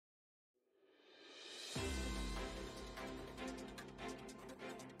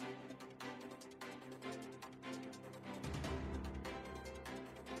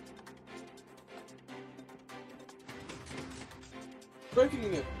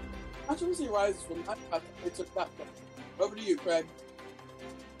Breaking news. Controversy arises when Minecraft updates took that place. Over to you, Craig.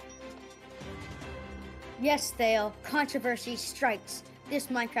 Yes, Thale, controversy strikes. This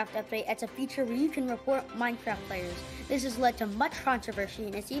Minecraft update adds a feature where you can report Minecraft players. This has led to much controversy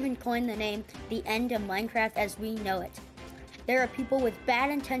and it's even coined the name the end of Minecraft as we know it. There are people with bad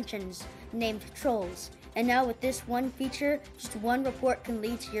intentions named trolls, and now with this one feature, just one report can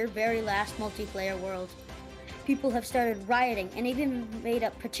lead to your very last multiplayer world. People have started rioting and even made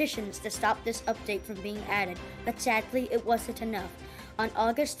up petitions to stop this update from being added, but sadly it wasn't enough. On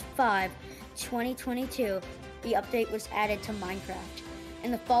August 5, 2022, the update was added to Minecraft.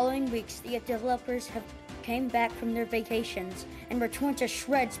 In the following weeks, the developers have came back from their vacations and were torn to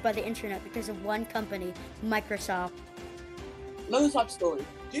shreds by the internet because of one company, Microsoft. Another top story.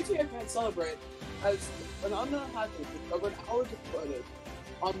 GTA fans celebrate as an unknown hacker discovered hours of footage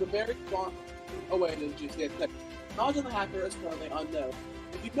on the very long awaited GTA 6. Knowledge on the hacker is currently unknown.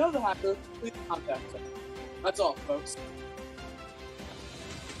 If you know the hacker, please contact us. That's all, folks.